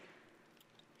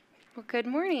Well, good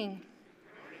morning.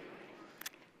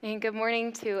 And good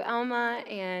morning to Elma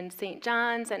and St.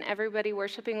 John's and everybody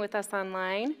worshiping with us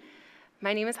online.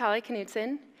 My name is Holly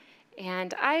Knudson,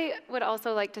 and I would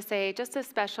also like to say just a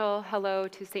special hello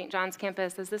to St. John's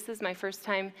campus, as this is my first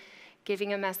time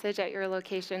giving a message at your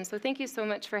location. So thank you so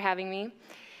much for having me.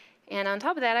 And on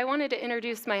top of that, I wanted to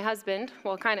introduce my husband.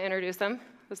 Well, kind of introduce him.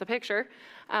 There's a picture.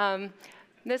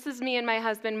 This is me and my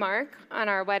husband, Mark, on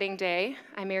our wedding day.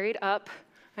 I married up.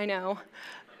 I know.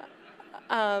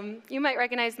 You might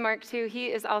recognize Mark, too. He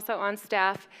is also on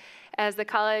staff as the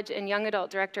College and Young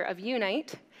Adult Director of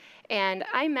Unite. And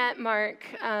I met Mark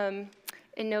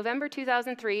in November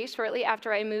 2003, shortly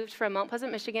after I moved from Mount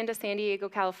Pleasant, Michigan to San Diego,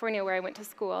 California, where I went to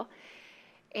school.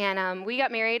 And we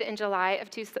got married in July of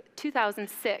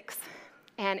 2006.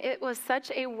 And it was such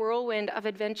a whirlwind of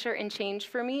adventure and change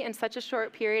for me in such a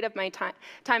short period of my time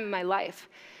in my life.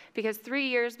 Because 3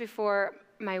 years before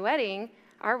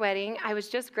our wedding, I was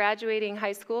just graduating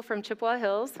high school from Chippewa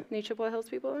Hills. Any Chippewa Hills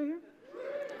people in here?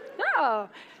 Oh,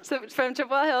 so from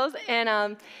Chippewa Hills,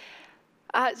 and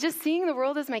just seeing the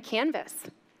world as my canvas.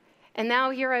 And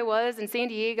now here I was in San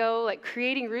Diego, like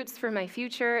creating roots for my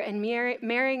future and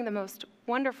marrying the most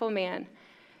wonderful man.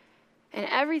 And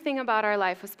everything about our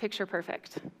life was picture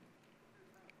perfect.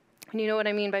 And you know what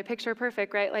I mean by picture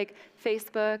perfect, right? Like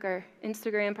Facebook or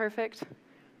Instagram perfect,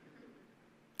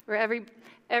 where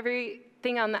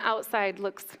everything on the outside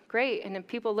looks great, and then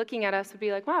people looking at us would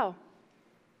be like, wow,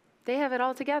 they have it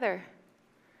all together.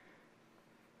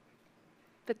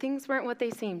 But things weren't what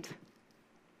they seemed.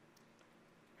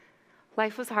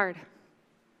 Life was hard.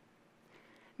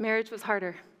 Marriage was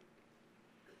harder.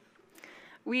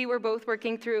 We were both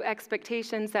working through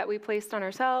expectations that we placed on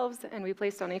ourselves and we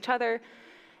placed on each other,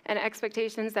 and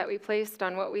expectations that we placed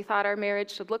on what we thought our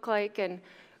marriage should look like. And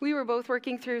we were both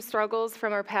working through struggles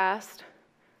from our past.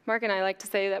 Mark and I like to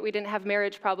say that we didn't have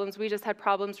marriage problems, we just had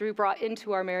problems we brought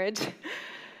into our marriage.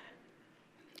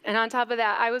 And on top of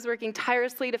that, I was working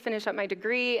tirelessly to finish up my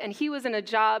degree, and he was in a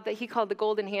job that he called the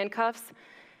golden handcuffs.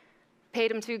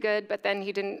 Paid him too good, but then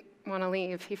he didn't want to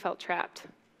leave. He felt trapped.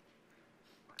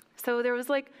 So there was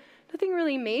like nothing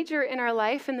really major in our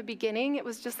life in the beginning. It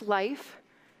was just life.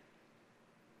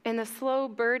 And the slow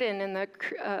burden and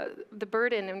the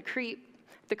burden and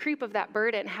the creep of that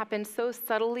burden happened so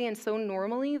subtly and so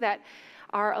normally that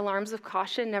our alarms of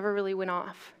caution never really went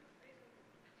off.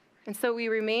 And so we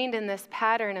remained in this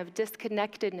pattern of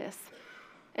disconnectedness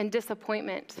and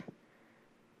disappointment.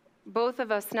 Both of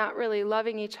us not really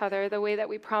loving each other the way that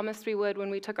we promised we would when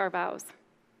we took our vows.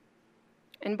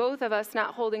 And both of us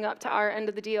not holding up to our end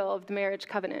of the deal of the marriage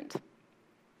covenant.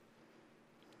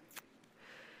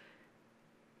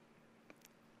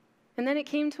 And then it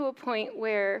came to a point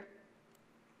where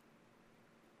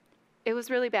it was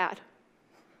really bad.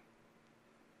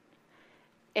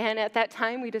 And at that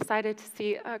time, we decided to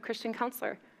see a Christian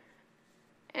counselor.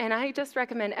 And I just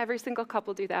recommend every single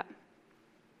couple do that.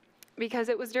 Because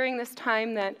it was during this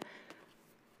time that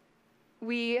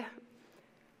we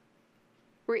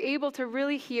were able to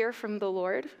really hear from the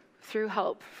Lord through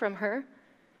help from her.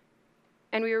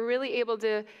 And we were really able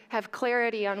to have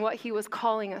clarity on what he was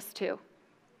calling us to.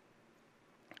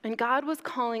 And God was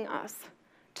calling us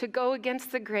to go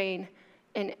against the grain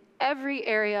in every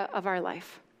area of our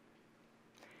life.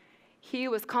 He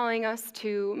was calling us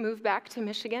to move back to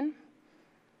Michigan,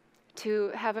 to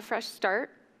have a fresh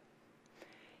start.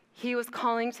 He was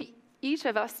calling to each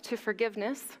of us to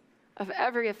forgiveness of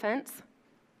every offense.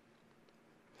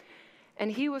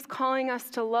 And he was calling us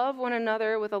to love one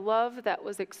another with a love that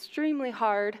was extremely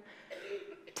hard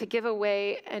to give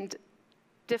away and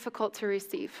difficult to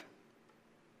receive.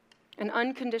 An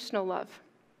unconditional love.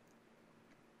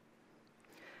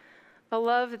 A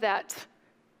love that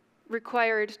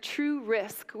required true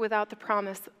risk without the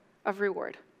promise of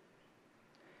reward.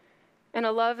 And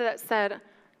a love that said,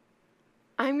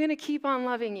 I'm going to keep on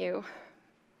loving you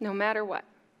no matter what.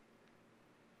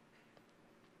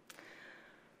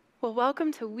 Well,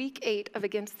 welcome to week 8 of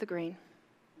Against the Grain.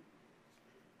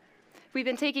 We've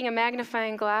been taking a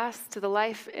magnifying glass to the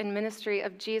life and ministry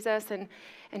of Jesus and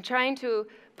trying to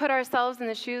put ourselves in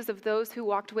the shoes of those who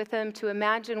walked with him, to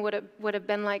imagine what it would have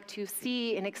been like to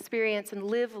see and experience and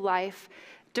live life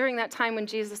during that time when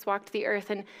Jesus walked the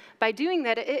earth. And by doing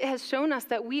that, it has shown us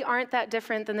that we aren't that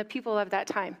different than the people of that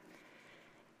time.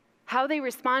 How they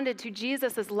responded to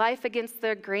Jesus' life against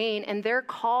the grain and their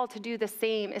call to do the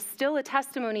same is still a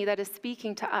testimony that is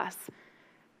speaking to us.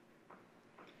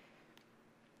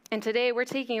 And today we're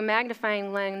taking a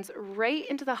magnifying lens right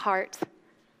into the heart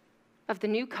of the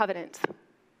new covenant,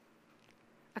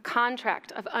 a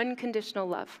contract of unconditional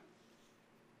love.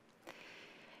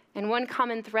 And one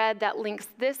common thread that links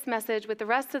this message with the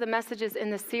rest of the messages in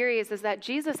the series is that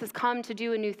Jesus has come to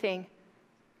do a new thing.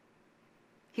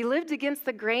 He lived against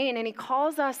the grain, and he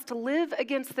calls us to live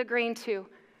against the grain too.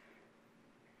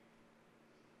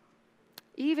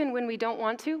 Even when we don't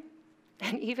want to,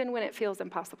 and even when it feels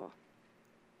impossible.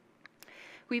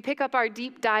 We pick up our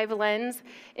deep dive lens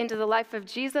into the life of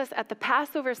Jesus at the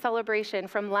Passover celebration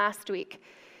from last week.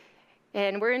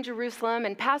 And we're in Jerusalem,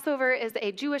 and Passover is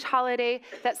a Jewish holiday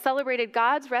that celebrated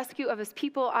God's rescue of his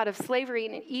people out of slavery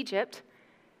in Egypt.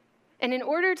 And in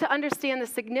order to understand the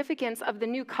significance of the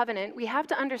new covenant, we have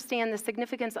to understand the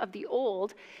significance of the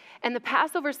old and the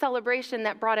Passover celebration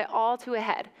that brought it all to a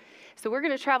head. So we're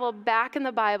going to travel back in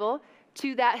the Bible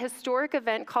to that historic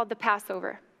event called the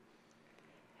Passover.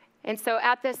 And so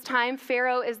at this time,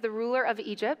 Pharaoh is the ruler of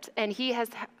Egypt, and he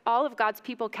has all of God's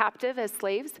people captive as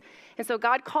slaves. And so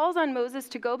God calls on Moses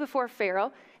to go before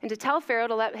Pharaoh and to tell Pharaoh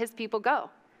to let his people go.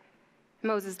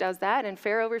 Moses does that, and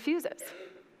Pharaoh refuses.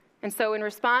 And so in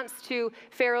response to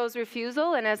Pharaoh's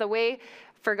refusal, and as a way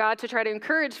for God to try to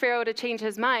encourage Pharaoh to change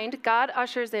his mind, God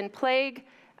ushers in plague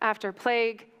after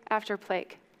plague after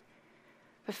plague.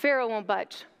 But Pharaoh won't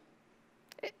budge.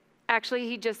 Actually,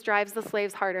 he just drives the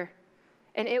slaves harder.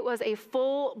 And it was a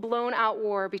full, blown-out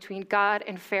war between God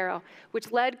and Pharaoh,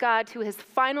 which led God to his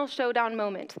final showdown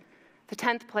moment, the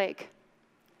 10th plague.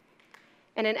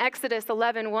 And in Exodus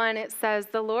 11:1, it says,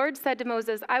 "The Lord said to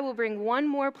Moses, I will bring one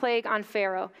more plague on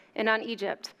Pharaoh and on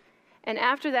Egypt. And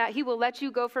after that, he will let you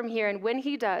go from here. And when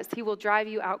he does, he will drive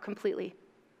you out completely."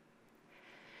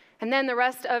 And then the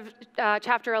rest of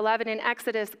chapter 11 in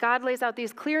Exodus, God lays out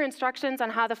these clear instructions on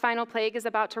how the final plague is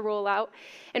about to roll out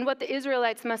and what the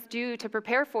Israelites must do to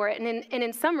prepare for it. And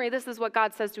in summary, this is what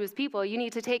God says to his people. You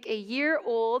need to take a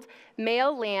year-old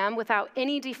male lamb without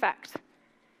any defect.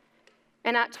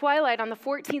 And at twilight on the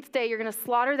 14th day, you're going to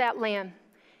slaughter that lamb.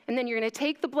 And then you're going to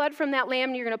take the blood from that lamb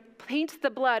and you're going to paint the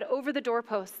blood over the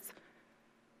doorposts.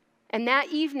 And that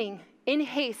evening, in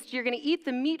haste, you're going to eat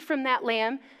the meat from that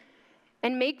lamb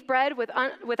and make bread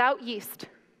without yeast.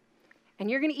 And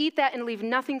you're going to eat that and leave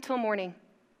nothing till morning.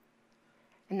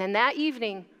 And then that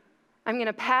evening, I'm going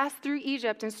to pass through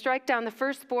Egypt and strike down the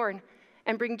firstborn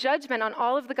and bring judgment on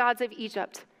all of the gods of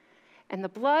Egypt. And the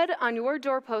blood on your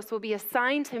doorpost will be a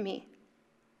sign to me.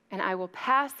 And I will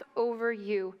pass over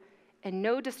you, and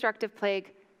no destructive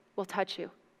plague will touch you.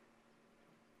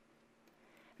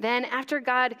 Then after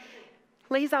God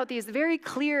lays out these very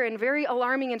clear and very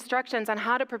alarming instructions on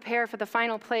how to prepare for the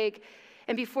final plague,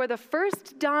 and before the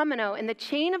first domino in the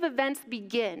chain of events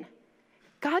begin,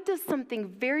 God does something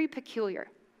very peculiar.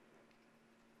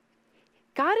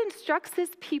 God instructs his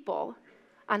people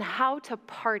on how to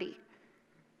party.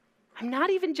 I'm not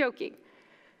even joking.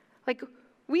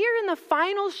 We are in the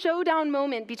final showdown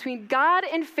moment between God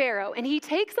and Pharaoh, and he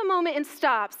takes a moment and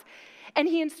stops, and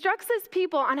he instructs his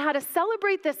people on how to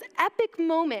celebrate this epic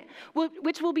moment,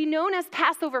 which will be known as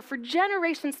Passover for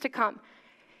generations to come.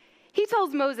 He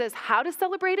tells Moses how to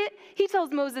celebrate it. He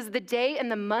tells Moses the day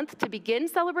and the month to begin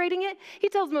celebrating it. He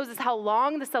tells Moses how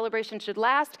long the celebration should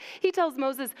last. He tells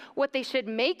Moses what they should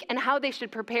make and how they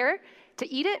should prepare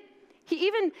to eat it. He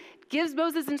even gives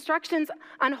Moses instructions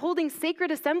on holding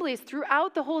sacred assemblies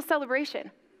throughout the whole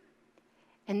celebration.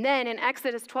 And then in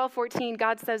Exodus 12:14,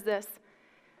 God says this,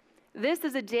 "This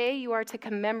is a day you are to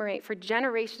commemorate for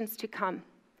generations to come.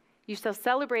 You shall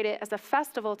celebrate it as a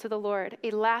festival to the Lord,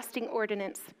 a lasting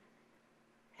ordinance."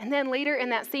 And then later in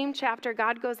that same chapter,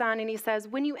 God goes on and he says,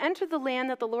 "When you enter the land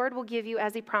that the Lord will give you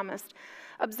as he promised,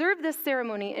 observe this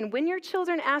ceremony, and when your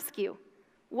children ask you,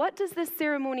 'What does this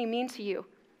ceremony mean to you?'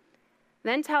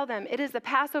 Then tell them, 'It is the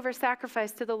Passover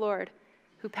sacrifice to the Lord,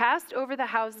 who passed over the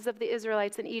houses of the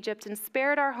Israelites in Egypt and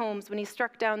spared our homes when he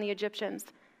struck down the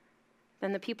Egyptians.'"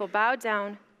 Then the people bowed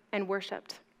down and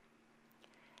worshiped.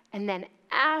 And then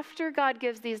after God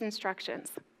gives these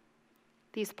instructions,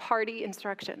 these party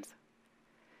instructions,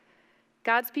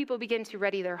 God's people begin to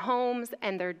ready their homes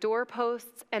and their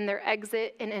doorposts and their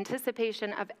exit in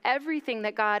anticipation of everything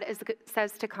that God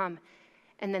says to come.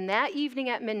 And then that evening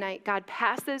at midnight, God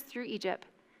passes through Egypt,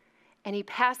 and he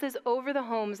passes over the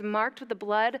homes marked with the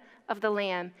blood of the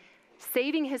Lamb,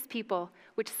 saving his people,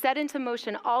 which set into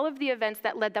motion all of the events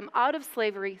that led them out of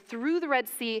slavery, through the Red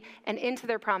Sea, and into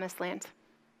their promised land.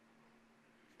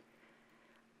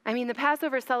 I mean, the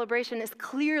Passover celebration is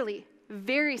clearly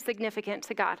very significant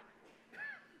to God.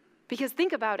 Because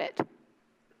think about it.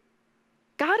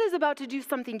 God is about to do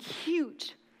something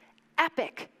huge,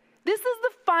 epic. This is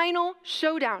the final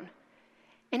showdown.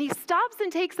 And he stops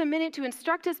and takes a minute to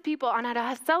instruct his people on how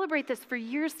to celebrate this for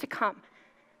years to come.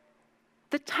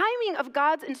 The timing of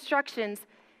God's instructions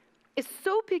is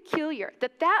so peculiar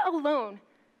that that alone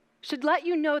should let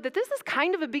you know that this is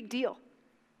kind of a big deal.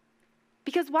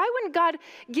 Because why wouldn't God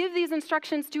give these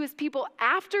instructions to his people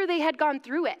after they had gone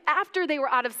through it, after they were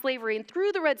out of slavery and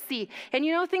through the Red Sea, and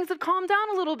things had calmed down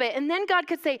a little bit, and then God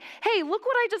could say, hey, look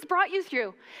what I just brought you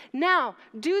through. Now,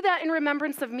 do that in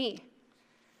remembrance of me.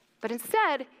 But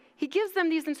instead, he gives them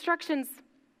these instructions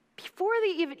before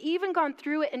they even gone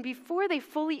through it and before they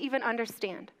fully even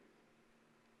understand.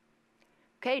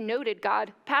 Okay, noted,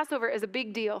 God. Passover is a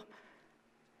big deal.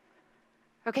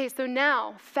 Okay, so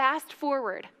now, fast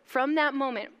forward from that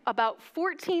moment, about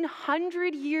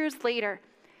 1,400 years later,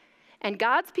 and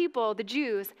God's people, the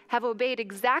Jews, have obeyed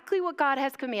exactly what God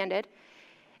has commanded,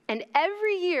 and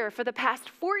every year for the past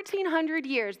 1,400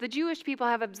 years, the Jewish people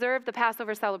have observed the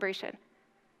Passover celebration.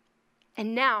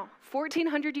 And now,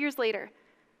 1,400 years later,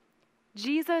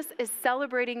 Jesus is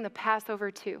celebrating the Passover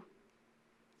too.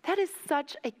 That is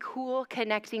such a cool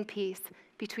connecting piece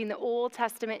between the Old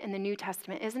Testament and the New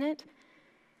Testament, isn't it?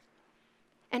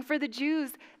 And for the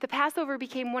Jews, the Passover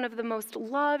became one of the most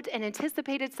loved and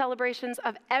anticipated celebrations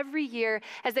of every year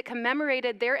as it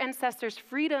commemorated their ancestors'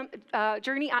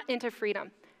 journey into freedom.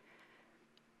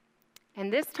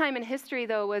 And this time in history,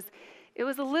 though, was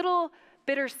a little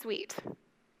bittersweet.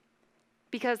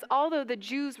 Because although the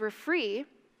Jews were free,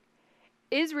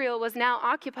 Israel was now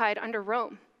occupied under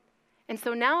Rome. And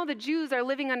so now the Jews are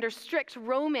living under strict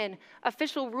Roman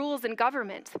official rules and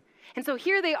government. And so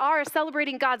here they are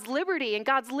celebrating God's liberty and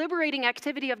God's liberating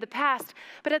activity of the past,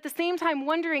 but at the same time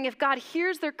wondering if God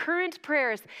hears their current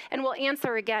prayers and will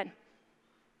answer again.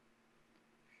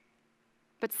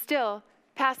 But still,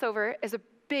 Passover is a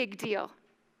big deal,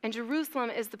 and Jerusalem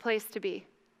is the place to be.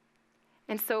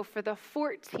 And so for the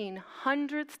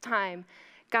 1,400th time,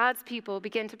 God's people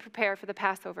begin to prepare for the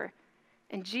Passover,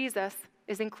 and Jesus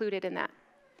is included in that.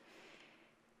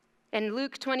 In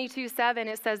Luke 22:7,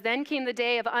 it says, "Then came the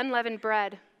day of unleavened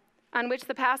bread, on which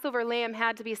the Passover lamb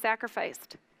had to be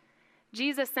sacrificed.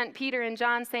 Jesus sent Peter and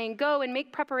John, saying, 'Go and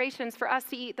make preparations for us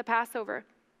to eat the Passover.'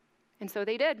 And so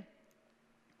they did.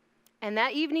 And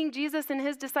that evening, Jesus and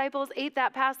his disciples ate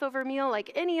that Passover meal like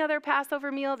any other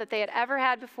Passover meal that they had ever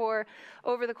had before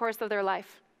over the course of their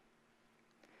life.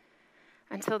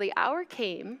 Until the hour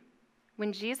came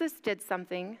when Jesus did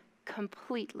something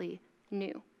completely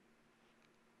new.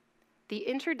 The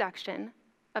introduction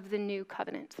of the new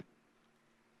covenant.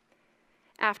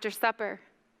 After supper,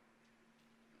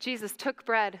 Jesus took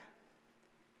bread,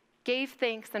 gave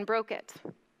thanks and broke it,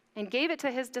 and gave it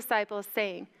to his disciples,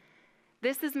 saying,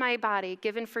 'This is my body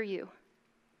given for you.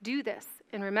 Do this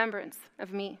in remembrance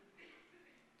of me.'"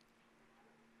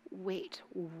 Wait,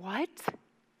 what?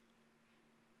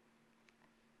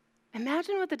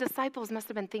 Imagine what the disciples must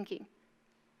have been thinking.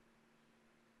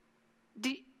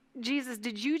 Jesus,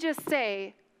 did you just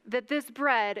say that this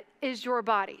bread is your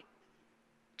body?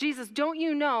 Jesus, don't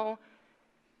you know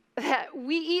that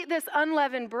we eat this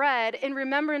unleavened bread in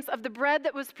remembrance of the bread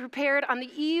that was prepared on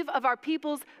the eve of our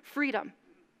people's freedom?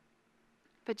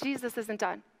 But Jesus isn't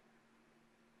done.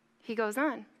 He goes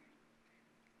on.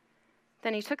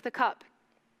 Then he took the cup,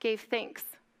 gave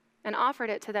thanks, and offered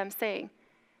it to them, saying,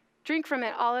 "Drink from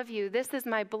it, all of you. This is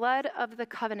my blood of the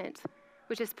covenant,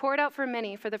 which is poured out for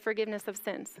many for the forgiveness of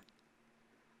sins."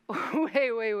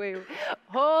 Wait.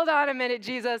 Hold on a minute,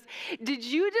 Jesus. Did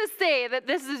you just say that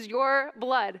this is your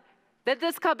blood? That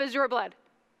this cup is your blood?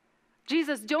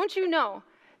 Jesus, don't you know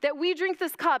that we drink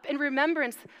this cup in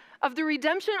remembrance of the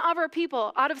redemption of our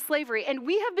people out of slavery? And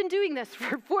we have been doing this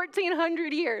for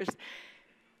 1,400 years.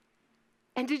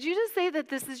 And did you just say that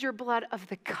this is your blood of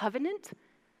the covenant?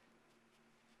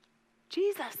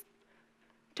 Jesus,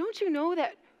 don't you know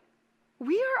that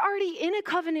we are already in a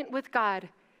covenant with God?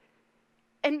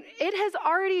 And it has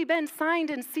already been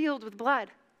signed and sealed with blood.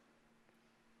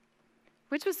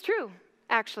 Which was true,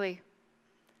 actually.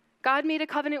 God made a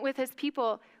covenant with his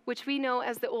people, which we know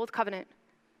as the Old Covenant,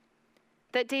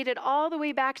 that dated all the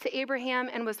way back to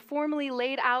Abraham and was formally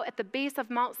laid out at the base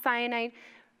of Mount Sinai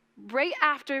right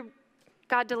after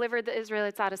God delivered the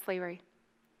Israelites out of slavery.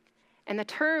 And the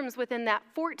terms within that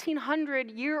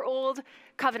 1,400-year-old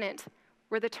covenant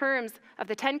were the terms of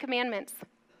the 10 Commandments,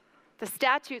 the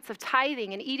statutes of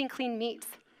tithing and eating clean meats,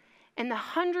 and the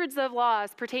hundreds of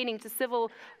laws pertaining to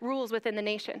civil rules within the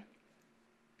nation.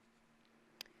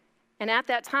 And at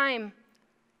that time,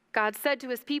 God said to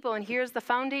his people, and here's the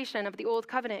foundation of the Old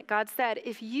Covenant, God said,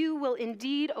 "If you will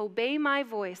indeed obey my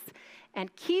voice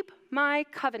and keep my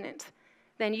covenant,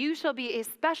 then you shall be a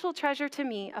special treasure to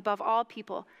me above all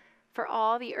people, for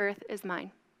all the earth is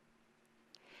mine."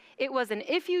 It was an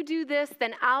if you do this,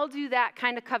 then I'll do that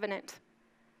kind of covenant.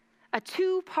 A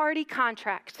two-party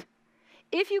contract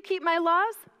If you keep my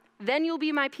laws, then you'll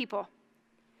be my people.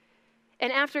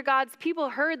 And after God's people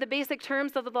heard the basic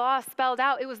terms of the law spelled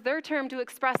out, it was their turn to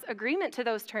express agreement to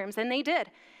those terms, and they did.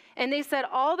 And they said,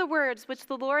 all the words which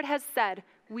the Lord has said,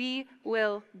 we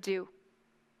will do.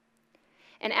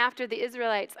 And after the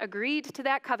Israelites agreed to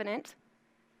that covenant,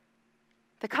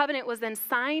 the covenant was then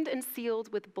signed and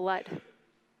sealed with blood.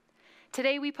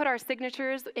 Today, we put our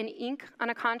signatures in ink on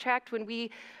a contract when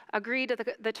we agree to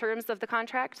the terms of the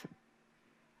contract.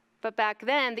 But back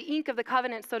then, the ink of the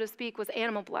covenant, so to speak, was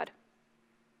animal blood.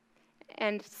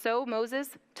 And so Moses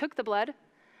took the blood,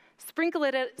 sprinkled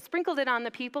it on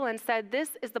the people, and said, this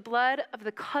is the blood of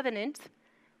the covenant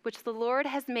which the Lord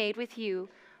has made with you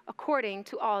according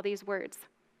to all these words.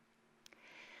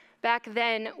 Back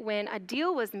then, when a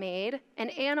deal was made, an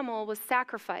animal was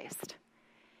sacrificed.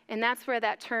 And that's where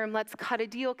that term, let's cut a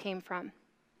deal, came from.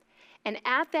 And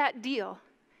at that deal,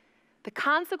 the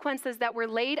consequences that were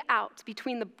laid out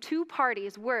between the two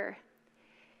parties were,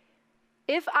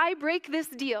 if I break this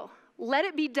deal, let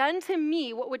it be done to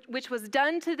me which was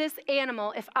done to this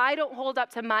animal if I don't hold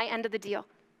up to my end of the deal.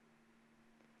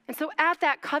 And so at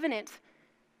that covenant,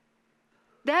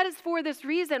 that is for this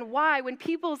reason why when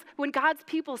God's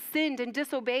people sinned and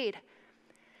disobeyed,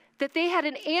 that they had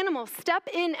an animal step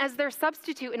in as their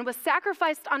substitute and was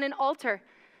sacrificed on an altar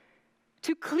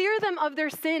to clear them of their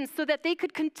sins so that they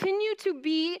could continue to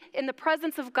be in the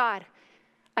presence of God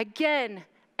again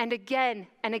and again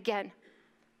and again.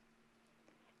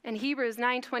 In Hebrews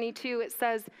 9:22, it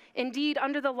says, indeed,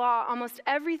 under the law, almost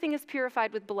everything is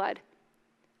purified with blood,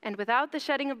 and without the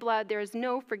shedding of blood, there is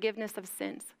no forgiveness of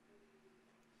sins.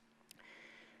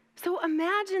 So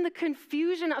imagine the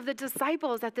confusion of the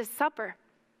disciples at this supper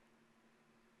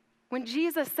when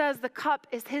Jesus says the cup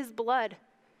is his blood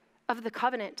of the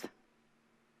covenant.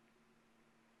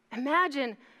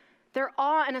 Imagine their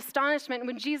awe and astonishment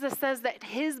when Jesus says that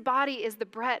his body is the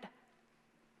bread.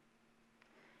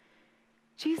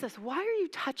 Jesus, why are you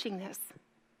touching this?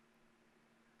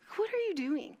 What are you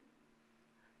doing?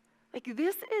 Like,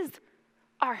 this is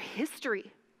our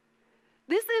history.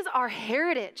 This is our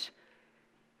heritage.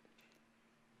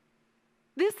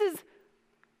 This is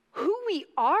who we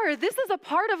are. This is a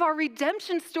part of our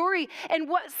redemption story and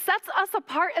what sets us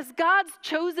apart as God's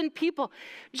chosen people.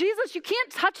 Jesus, you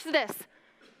can't touch this.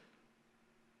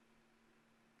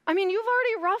 I mean, you've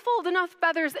already ruffled enough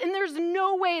feathers, and there's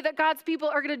no way that God's people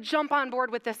are going to jump on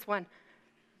board with this one.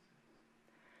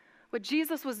 What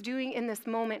Jesus was doing in this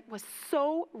moment was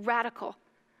so radical.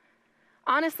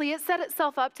 Honestly, it set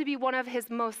itself up to be one of his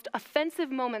most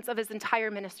offensive moments of his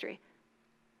entire ministry.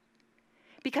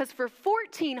 Because for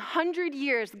 1,400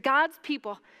 years, God's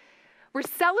people were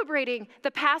celebrating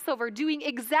the Passover, doing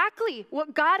exactly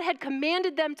what God had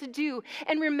commanded them to do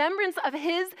in remembrance of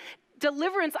his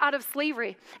deliverance out of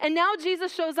slavery. And now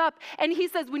Jesus shows up and he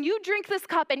says, when you drink this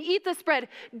cup and eat this bread,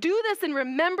 do this in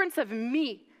remembrance of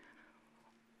me.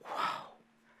 Whoa.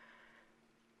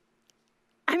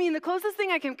 I mean, the closest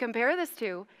thing I can compare this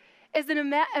to is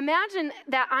imagine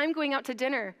that I'm going out to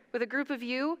dinner with a group of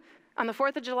you on the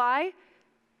 4th of July,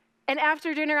 and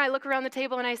after dinner I look around the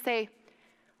table and I say,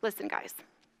 listen guys,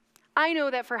 I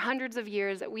know that for hundreds of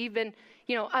years that we've been,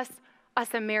 us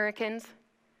Americans,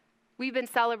 we've been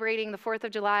celebrating the 4th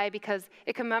of July because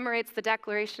it commemorates the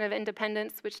Declaration of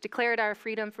Independence, which declared our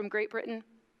freedom from Great Britain.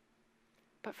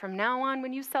 But from now on,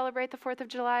 when you celebrate the 4th of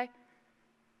July,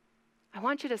 I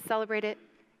want you to celebrate it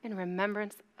in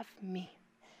remembrance of me.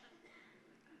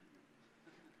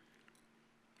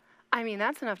 I mean,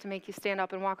 that's enough to make you stand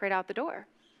up and walk right out the door.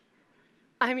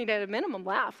 I mean, at a minimum,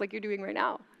 laugh like you're doing right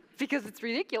now, because it's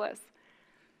ridiculous.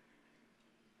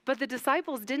 But the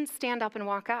disciples didn't stand up and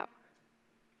walk out.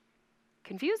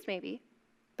 Confused maybe,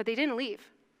 but they didn't leave.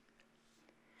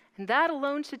 And that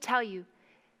alone should tell you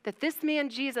that this man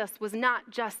Jesus was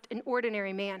not just an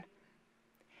ordinary man.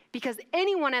 Because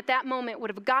anyone at that moment would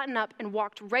have gotten up and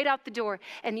walked right out the door.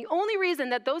 And the only reason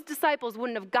that those disciples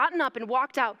wouldn't have gotten up and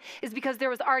walked out is because there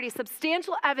was already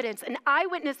substantial evidence and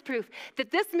eyewitness proof that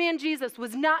this man Jesus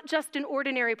was not just an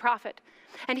ordinary prophet.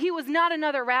 And he was not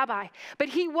another rabbi, but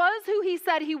he was who he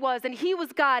said he was, and he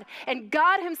was God. And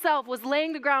God himself was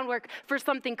laying the groundwork for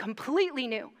something completely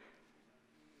new.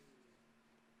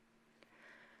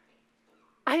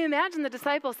 I imagine the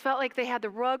disciples felt like they had the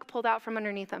rug pulled out from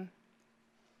underneath them.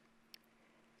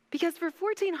 Because for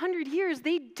 1,400 years,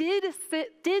 they did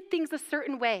things a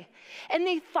certain way. And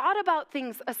they thought about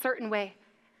things a certain way.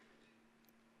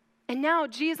 And now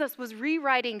Jesus was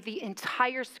rewriting the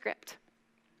entire script.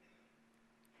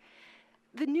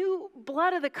 The new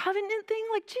blood of the covenant thing,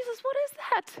 like, Jesus, what is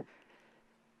that?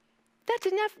 That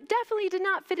definitely did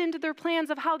not fit into their plans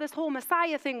of how this whole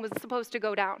Messiah thing was supposed to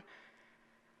go down.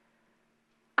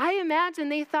 I imagine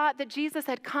they thought that Jesus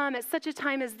had come at such a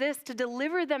time as this to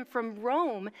deliver them from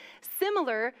Rome,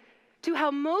 similar to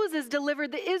how Moses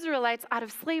delivered the Israelites out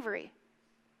of slavery.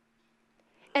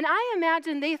 And I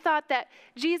imagine they thought that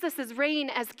Jesus' reign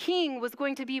as king was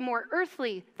going to be more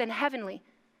earthly than heavenly.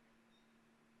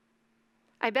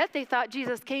 I bet they thought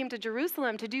Jesus came to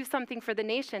Jerusalem to do something for the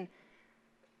nation,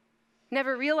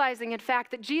 never realizing, in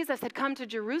fact, that Jesus had come to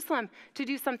Jerusalem to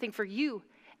do something for you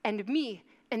and me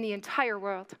and the entire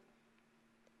world.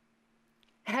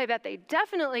 And I bet they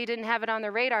definitely didn't have it on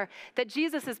their radar that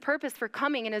Jesus' purpose for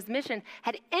coming and his mission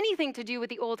had anything to do with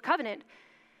the old covenant,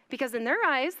 because in their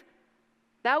eyes,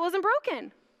 that wasn't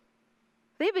broken.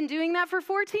 They've been doing that for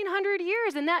 1,400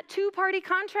 years, and that two-party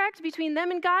contract between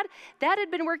them and God, that had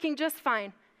been working just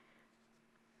fine.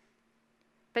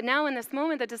 But now in this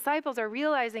moment, the disciples are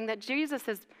realizing that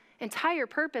Jesus' entire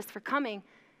purpose for coming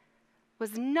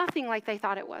was nothing like they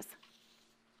thought it was.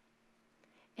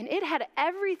 And it had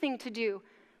everything to do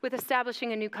with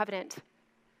establishing a new covenant,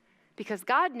 because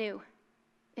God knew,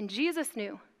 and Jesus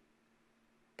knew,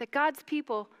 that God's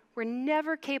people were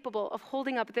never capable of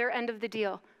holding up their end of the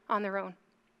deal on their own.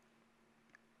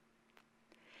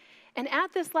 And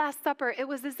at this Last Supper, it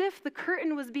was as if the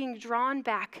curtain was being drawn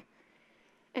back,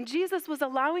 and Jesus was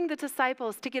allowing the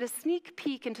disciples to get a sneak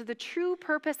peek into the true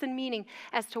purpose and meaning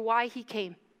as to why he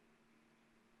came.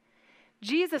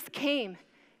 Jesus came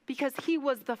because he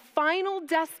was the final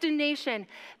destination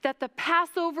that the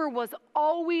Passover was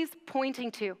always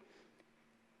pointing to.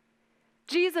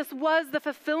 Jesus was the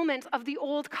fulfillment of the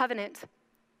old covenant.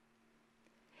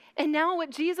 And now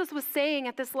what Jesus was saying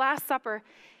at this Last Supper,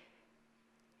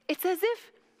 it's as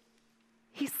if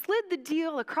he slid the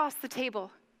deal across the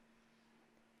table.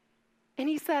 And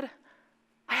he said,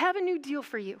 I have a new deal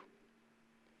for you.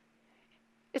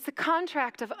 It's a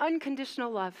contract of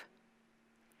unconditional love.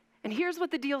 And here's what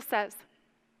the deal says.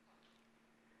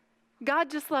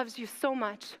 God just loves you so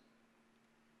much.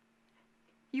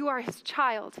 You are his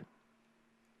child.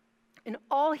 And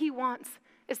all he wants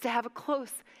is to have a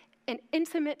close and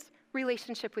intimate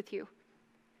relationship with you.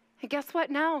 And guess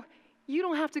what? Now, you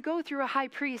don't have to go through a high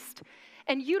priest,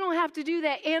 and you don't have to do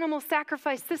that animal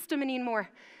sacrifice system anymore,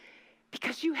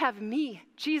 because you have me,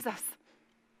 Jesus.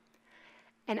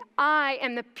 And I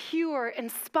am the pure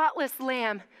and spotless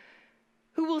Lamb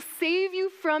who will save you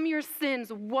from your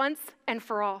sins once and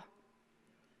for all.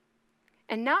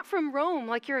 And not from Rome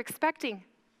like you're expecting,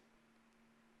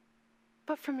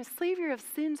 but from a Savior of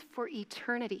sins for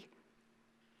eternity.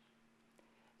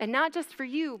 And not just for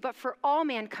you, but for all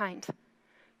mankind,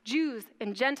 Jews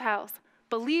and Gentiles,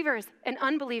 believers and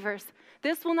unbelievers.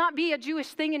 This will not be a Jewish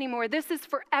thing anymore. This is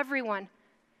for everyone.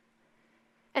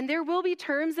 And there will be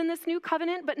terms in this new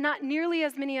covenant, but not nearly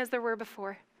as many as there were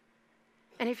before.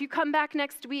 And if you come back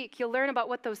next week, you'll learn about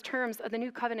what those terms of the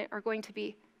new covenant are going to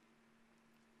be.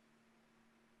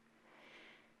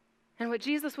 And what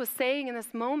Jesus was saying in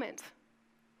this moment,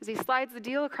 as he slides the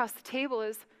deal across the table,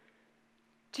 is,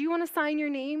 do you want to sign your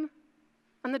name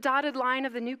on the dotted line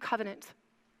of the new covenant?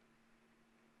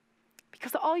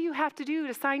 Because all you have to do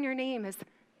to sign your name is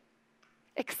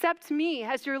accept me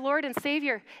as your Lord and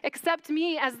Savior. Accept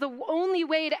me as the only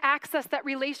way to access that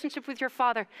relationship with your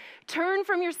Father. Turn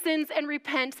from your sins and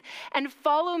repent and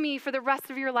follow me for the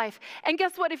rest of your life. And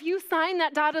guess what? If you sign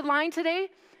that dotted line today,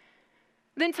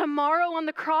 then tomorrow on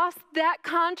the cross, that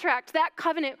contract, that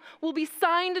covenant will be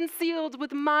signed and sealed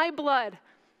with my blood.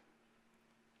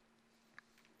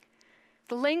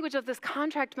 The language of this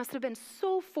contract must have been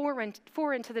so foreign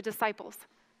to the disciples.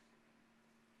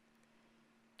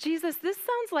 Jesus, this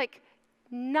sounds like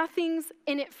nothing's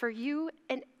in it for you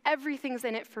and everything's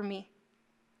in it for me.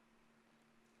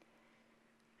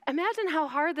 Imagine how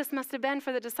hard this must have been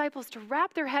for the disciples to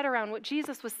wrap their head around what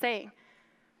Jesus was saying.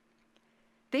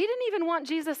 They didn't even want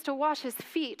Jesus to wash his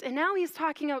feet, and now he's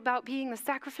talking about being the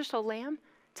sacrificial lamb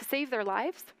to save their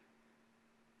lives.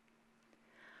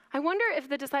 I wonder if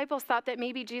the disciples thought that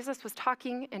maybe Jesus was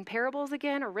talking in parables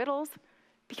again or riddles.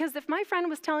 Because if my friend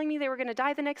was telling me they were going to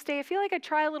die the next day, I feel like I'd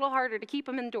try a little harder to keep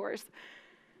them indoors.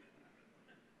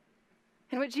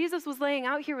 And what Jesus was laying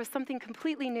out here was something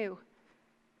completely new.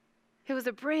 It was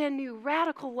a brand new,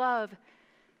 radical love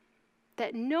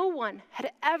that no one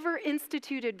had ever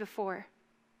instituted before.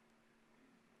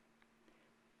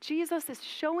 Jesus is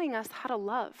showing us how to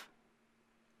love.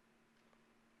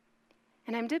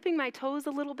 And I'm dipping my toes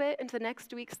a little bit into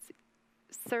next week's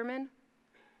sermon.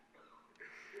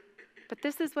 But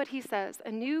this is what he says,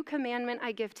 a new commandment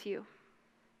I give to you,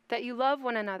 that you love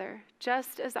one another,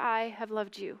 just as I have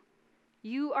loved you.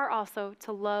 you are also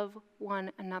to love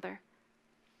one another.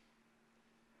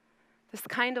 This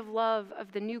kind of love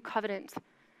of the new covenant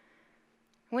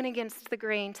went against the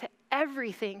grain to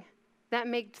everything that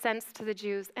made sense to the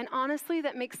Jews, and honestly,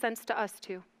 that makes sense to us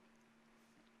too.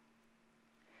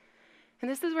 And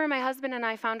this is where my husband and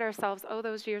I found ourselves,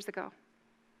 those years ago.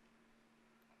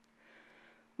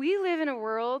 We live in a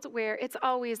world where it's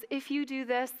always, if you do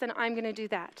this, then I'm going to do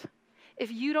that.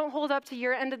 If you don't hold up to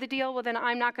your end of the deal, well, then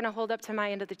I'm not going to hold up to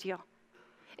my end of the deal.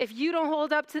 If you don't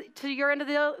hold up to your end of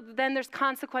the deal, then there's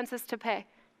consequences to pay.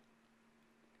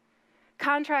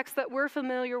 Contracts that we're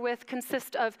familiar with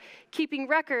consist of keeping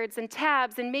records and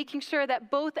tabs and making sure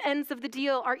that both ends of the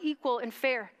deal are equal and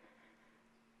fair.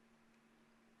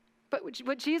 But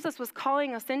what Jesus was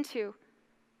calling us into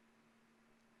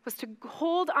was to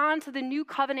hold on to the new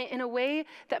covenant in a way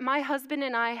that my husband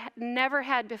and I never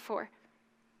had before.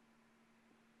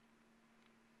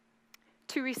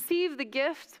 To receive the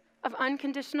gift of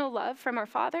unconditional love from our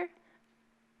Father,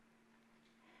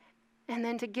 and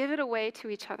then to give it away to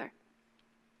each other.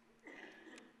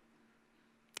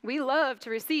 We love to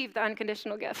receive the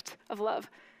unconditional gift of love.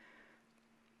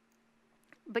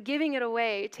 But giving it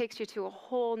away takes you to a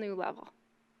whole new level.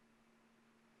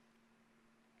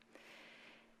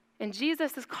 And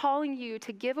Jesus is calling you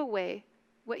to give away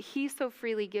what he so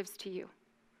freely gives to you.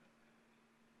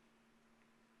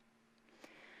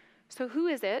 So who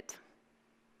is it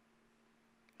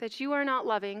that you are not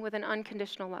loving with an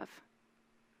unconditional love?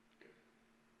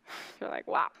 You're like,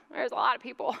 wow, there's a lot of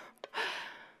people.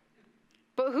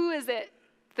 But who is it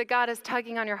that God is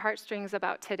tugging on your heartstrings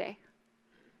about today?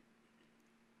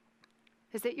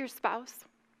 Is it your spouse?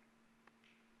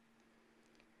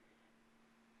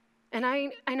 And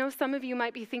I know some of you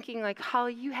might be thinking like,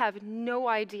 Holly, you have no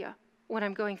idea what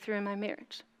I'm going through in my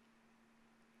marriage.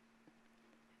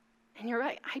 And you're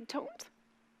right, I don't.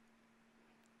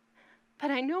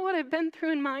 But I know what I've been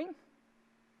through in mine.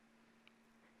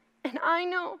 And I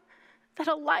know that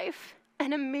a life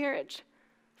and a marriage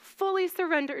fully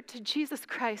surrendered to Jesus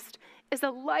Christ is a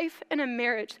life and a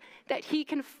marriage that he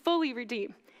can fully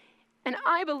redeem. And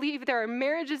I believe there are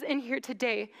marriages in here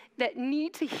today that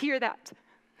need to hear that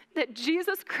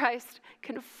Jesus Christ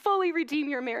can fully redeem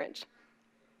your marriage.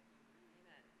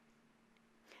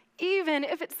 Even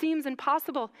if it seems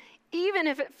impossible, even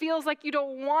if it feels like you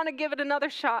don't want to give it another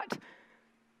shot.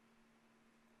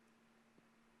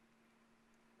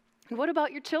 And what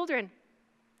about your children?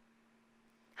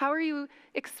 How are you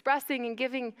expressing and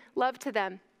giving love to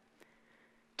them?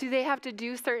 Do they have to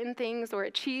do certain things or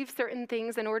achieve certain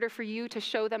things in order for you to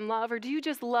show them love? Or do you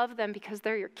just love them because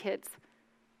they're your kids?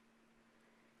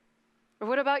 Or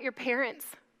what about your parents?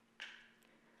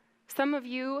 Some of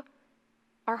you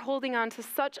are holding on to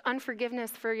such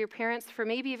unforgiveness for your parents, for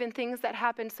maybe even things that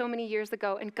happened so many years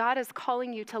ago, and God is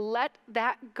calling you to let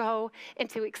that go and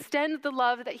to extend the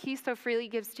love that he so freely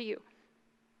gives to you.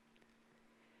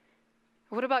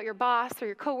 What about your boss or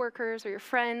your coworkers or your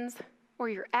friends or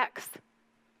your ex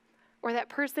or that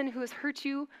person who has hurt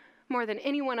you more than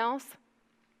anyone else?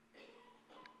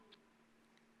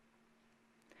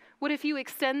 What if you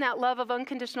extend that love of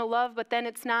unconditional love, but then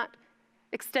it's not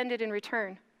extended in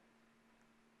return?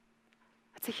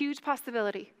 That's a huge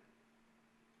possibility.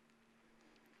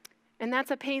 And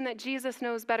that's a pain that Jesus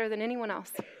knows better than anyone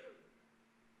else.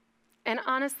 And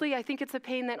honestly, I think it's a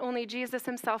pain that only Jesus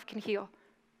himself can heal.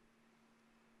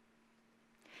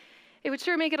 It would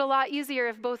sure make it a lot easier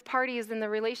if both parties in the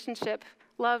relationship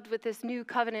loved with this new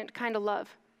covenant kind of love.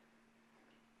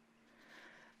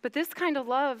 But this kind of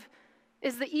love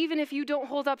is that even if you don't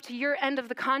hold up to your end of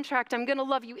the contract, I'm going to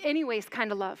love you anyways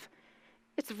kind of love.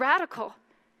 It's radical.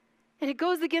 And it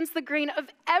goes against the grain of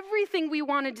everything we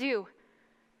want to do.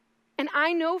 And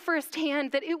I know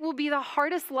firsthand that it will be the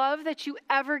hardest love that you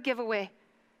ever give away.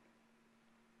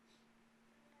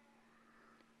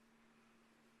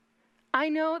 I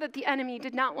know that the enemy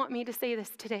did not want me to say this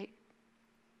today.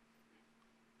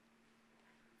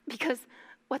 Because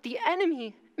what the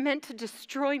enemy meant to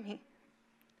destroy me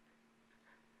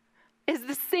is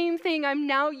the same thing I'm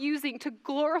now using to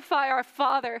glorify our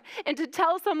Father and to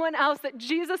tell someone else that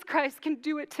Jesus Christ can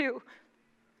do it too.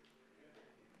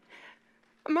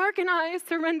 Mark and I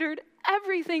surrendered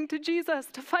everything to Jesus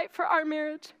to fight for our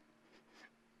marriage.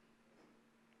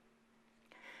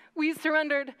 We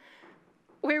surrendered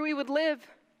where we would live.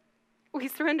 We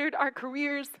surrendered our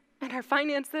careers and our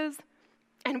finances,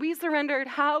 and we surrendered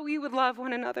how we would love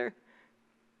one another.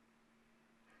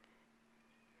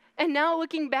 And now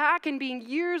looking back and being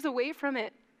years away from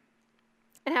it,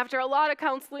 and after a lot of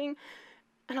counseling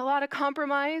and a lot of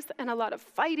compromise and a lot of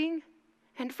fighting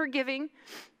and forgiving,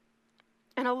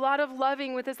 and a lot of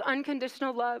loving with this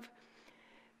unconditional love,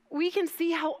 we can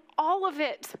see how all of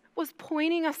it was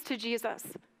pointing us to Jesus.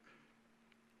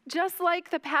 Just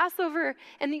like the Passover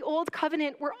and the Old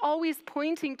Covenant were always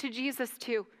pointing to Jesus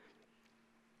too.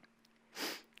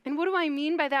 And what do I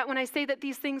mean by that when I say that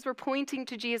these things were pointing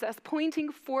to Jesus,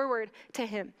 pointing forward to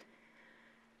him?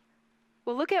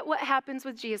 Well, look at what happens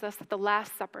with Jesus at the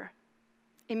Last Supper.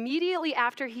 Immediately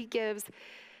after he gives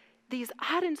these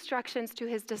odd instructions to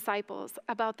his disciples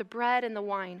about the bread and the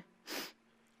wine,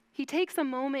 he takes a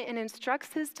moment and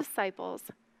instructs his disciples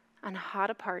on how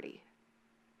to party.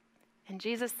 And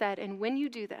Jesus said, and when you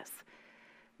do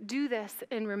this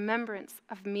in remembrance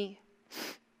of me.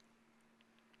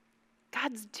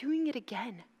 God's doing it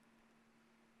again.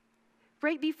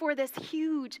 Right before this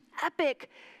huge, epic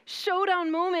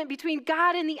showdown moment between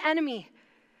God and the enemy,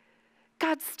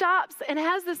 God stops and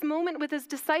has this moment with his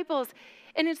disciples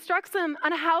and instructs them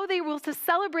on how they will to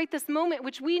celebrate this moment,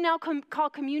 which we now call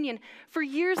communion, for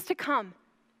years to come.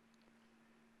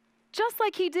 Just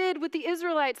like he did with the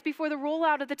Israelites before the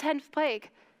rollout of the 10th plague.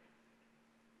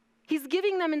 He's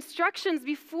giving them instructions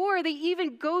before they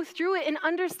even go through it and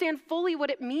understand fully what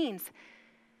it means.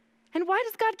 And why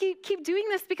does God keep doing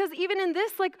this? Because even in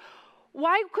this,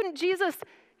 why couldn't Jesus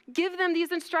give them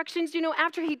these instructions,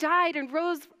 after he died and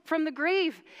rose from the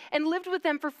grave and lived with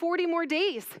them for 40 more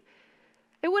days?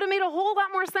 It would have made a whole lot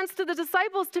more sense to the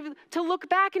disciples to look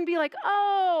back and be like,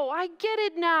 oh, I get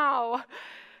it now.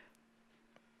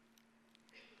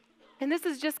 And this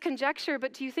is just conjecture,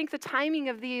 but do you think the timing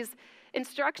of these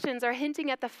instructions are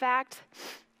hinting at the fact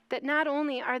that not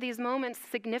only are these moments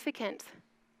significant,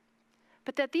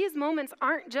 but that these moments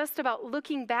aren't just about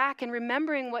looking back and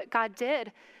remembering what God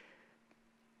did,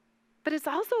 but it's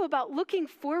also about looking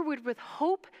forward with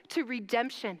hope to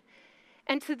redemption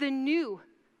and to the new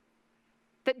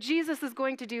that Jesus is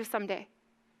going to do someday.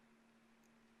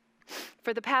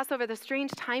 For the Passover, the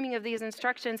strange timing of these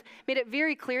instructions made it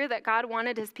very clear that God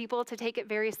wanted his people to take it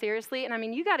very seriously.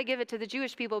 And you got to give it to the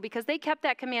Jewish people because they kept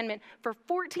that commandment for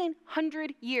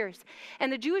 1,400 years.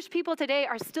 And the Jewish people today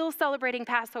are still celebrating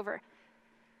Passover.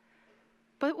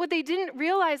 But what they didn't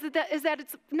realize is that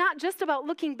it's not just about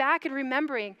looking back and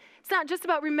remembering. It's not just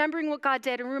about remembering what God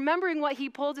did and remembering what he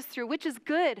pulled us through, which is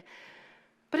good.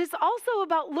 But it's also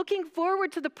about looking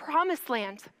forward to the promised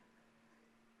land.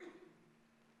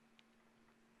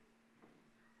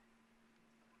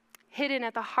 Hidden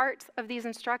at the heart of these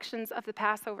instructions of the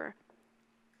Passover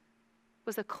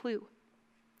was a clue,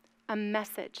 a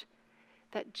message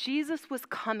that Jesus was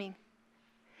coming.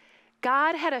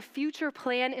 God had a future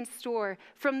plan in store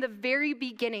from the very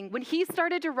beginning. When he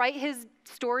started to write his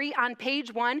story on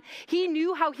page 1, he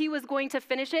knew how he was going to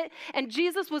finish it, and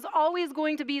Jesus was always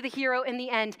going to be the hero in the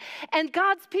end. And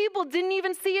God's people didn't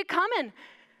even see it coming,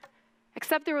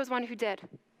 except there was one who did.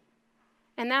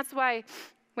 And that's why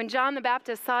when John the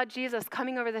Baptist saw Jesus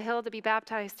coming over the hill to be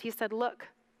baptized, he said, "Look,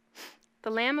 the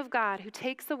Lamb of God who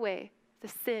takes away the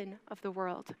sin of the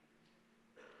world."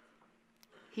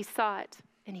 He saw it.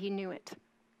 And he knew it.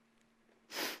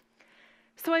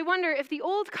 So I wonder if the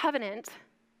old covenant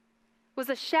was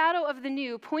a shadow of the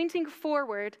new, pointing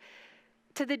forward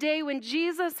to the day when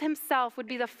Jesus himself would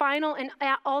be the final and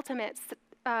ultimate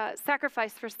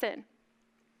sacrifice for sin.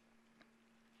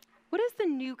 What is the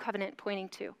new covenant pointing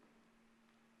to?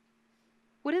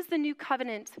 What is the new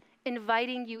covenant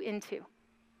inviting you into?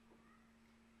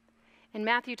 In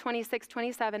Matthew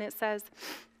 26:27, it says,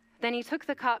 "Then he took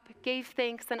the cup, gave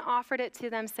thanks, and offered it to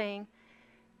them, saying,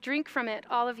 'Drink from it,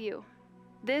 all of you.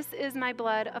 This is my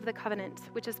blood of the covenant,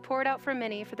 which is poured out for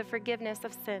many for the forgiveness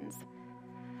of sins.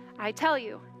 I tell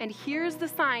you,'" and here's the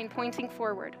sign pointing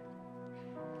forward,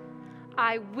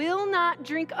 "I will not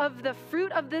drink of the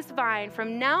fruit of this vine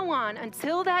from now on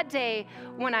until that day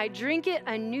when I drink it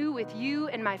anew with you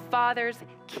in my Father's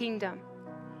kingdom."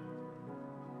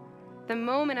 The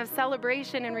moment of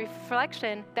celebration and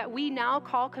reflection that we now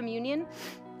call communion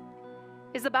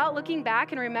is about looking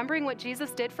back and remembering what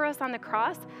Jesus did for us on the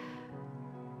cross.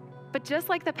 But just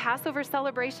like the Passover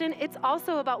celebration, it's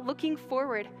also about looking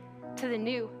forward to the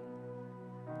new.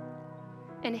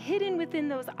 And hidden within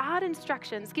those odd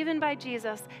instructions given by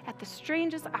Jesus at the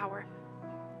strangest hour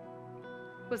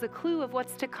was a clue of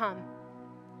what's to come.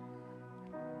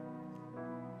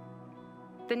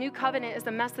 The new covenant is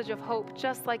a message of hope,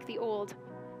 just like the old.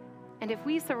 And if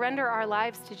we surrender our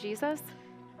lives to Jesus,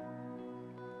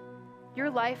 your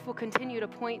life will continue to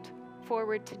point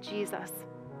forward to Jesus.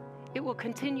 It will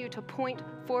continue to point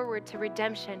forward to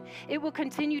redemption. It will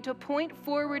continue to point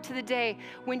forward to the day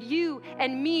when you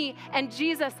and me and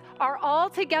Jesus are all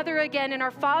together again in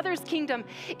our Father's kingdom,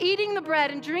 eating the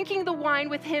bread and drinking the wine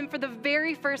with him for the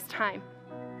very first time.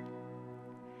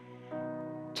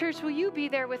 Church, will you be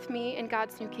there with me in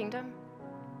God's new kingdom?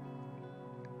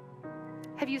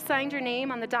 Have you signed your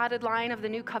name on the dotted line of the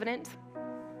new covenant?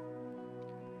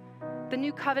 The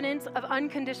new covenant of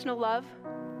unconditional love?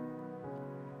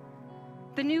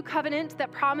 The new covenant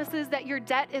that promises that your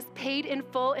debt is paid in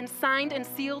full and signed and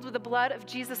sealed with the blood of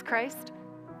Jesus Christ?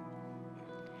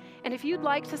 And if you'd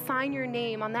like to sign your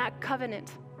name on that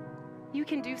covenant, you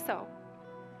can do so.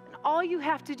 And all you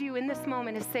have to do in this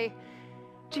moment is say,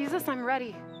 Jesus, I'm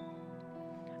ready.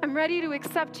 I'm ready to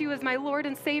accept you as my Lord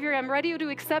and Savior. I'm ready to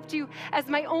accept you as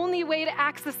my only way to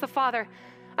access the Father.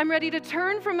 I'm ready to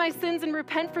turn from my sins and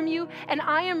repent from you, and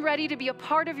I am ready to be a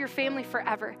part of your family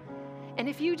forever. And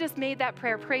if you just made that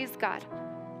prayer, praise God.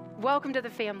 Welcome to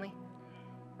the family.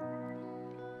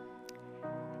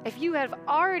 If you have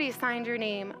already signed your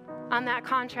name on that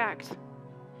contract,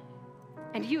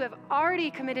 and you have already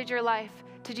committed your life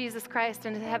to Jesus Christ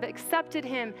and have accepted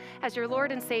him as your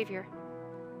Lord and Savior,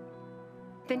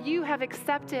 then you have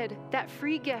accepted that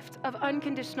free gift of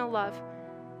unconditional love.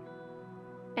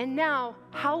 And now,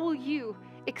 how will you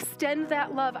extend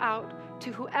that love out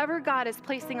to whoever God is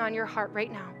placing on your heart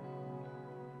right now?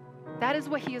 That is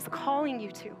what he is calling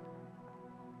you to.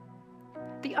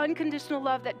 The unconditional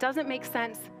love that doesn't make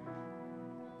sense,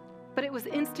 but it was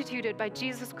instituted by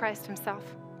Jesus Christ himself.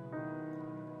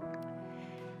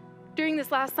 During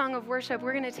this last song of worship,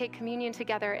 we're going to take communion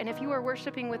together. And if you are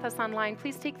worshiping with us online,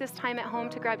 please take this time at home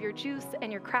to grab your juice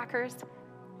and your crackers.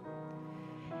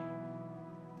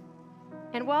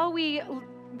 And while we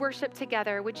worship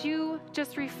together, would you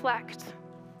just reflect,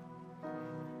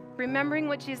 remembering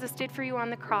what Jesus did for you on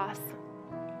the cross,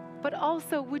 but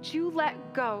also would you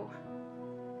let go?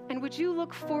 And would you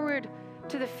look forward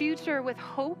to the future with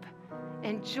hope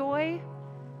and joy,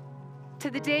 to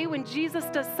the day when Jesus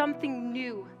does something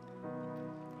new,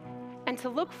 and to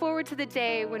look forward to the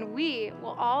day when we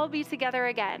will all be together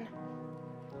again,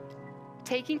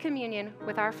 taking communion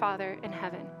with our Father in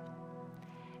heaven.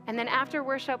 And then after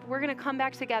worship, we're going to come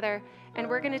back together and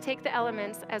we're going to take the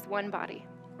elements as one body.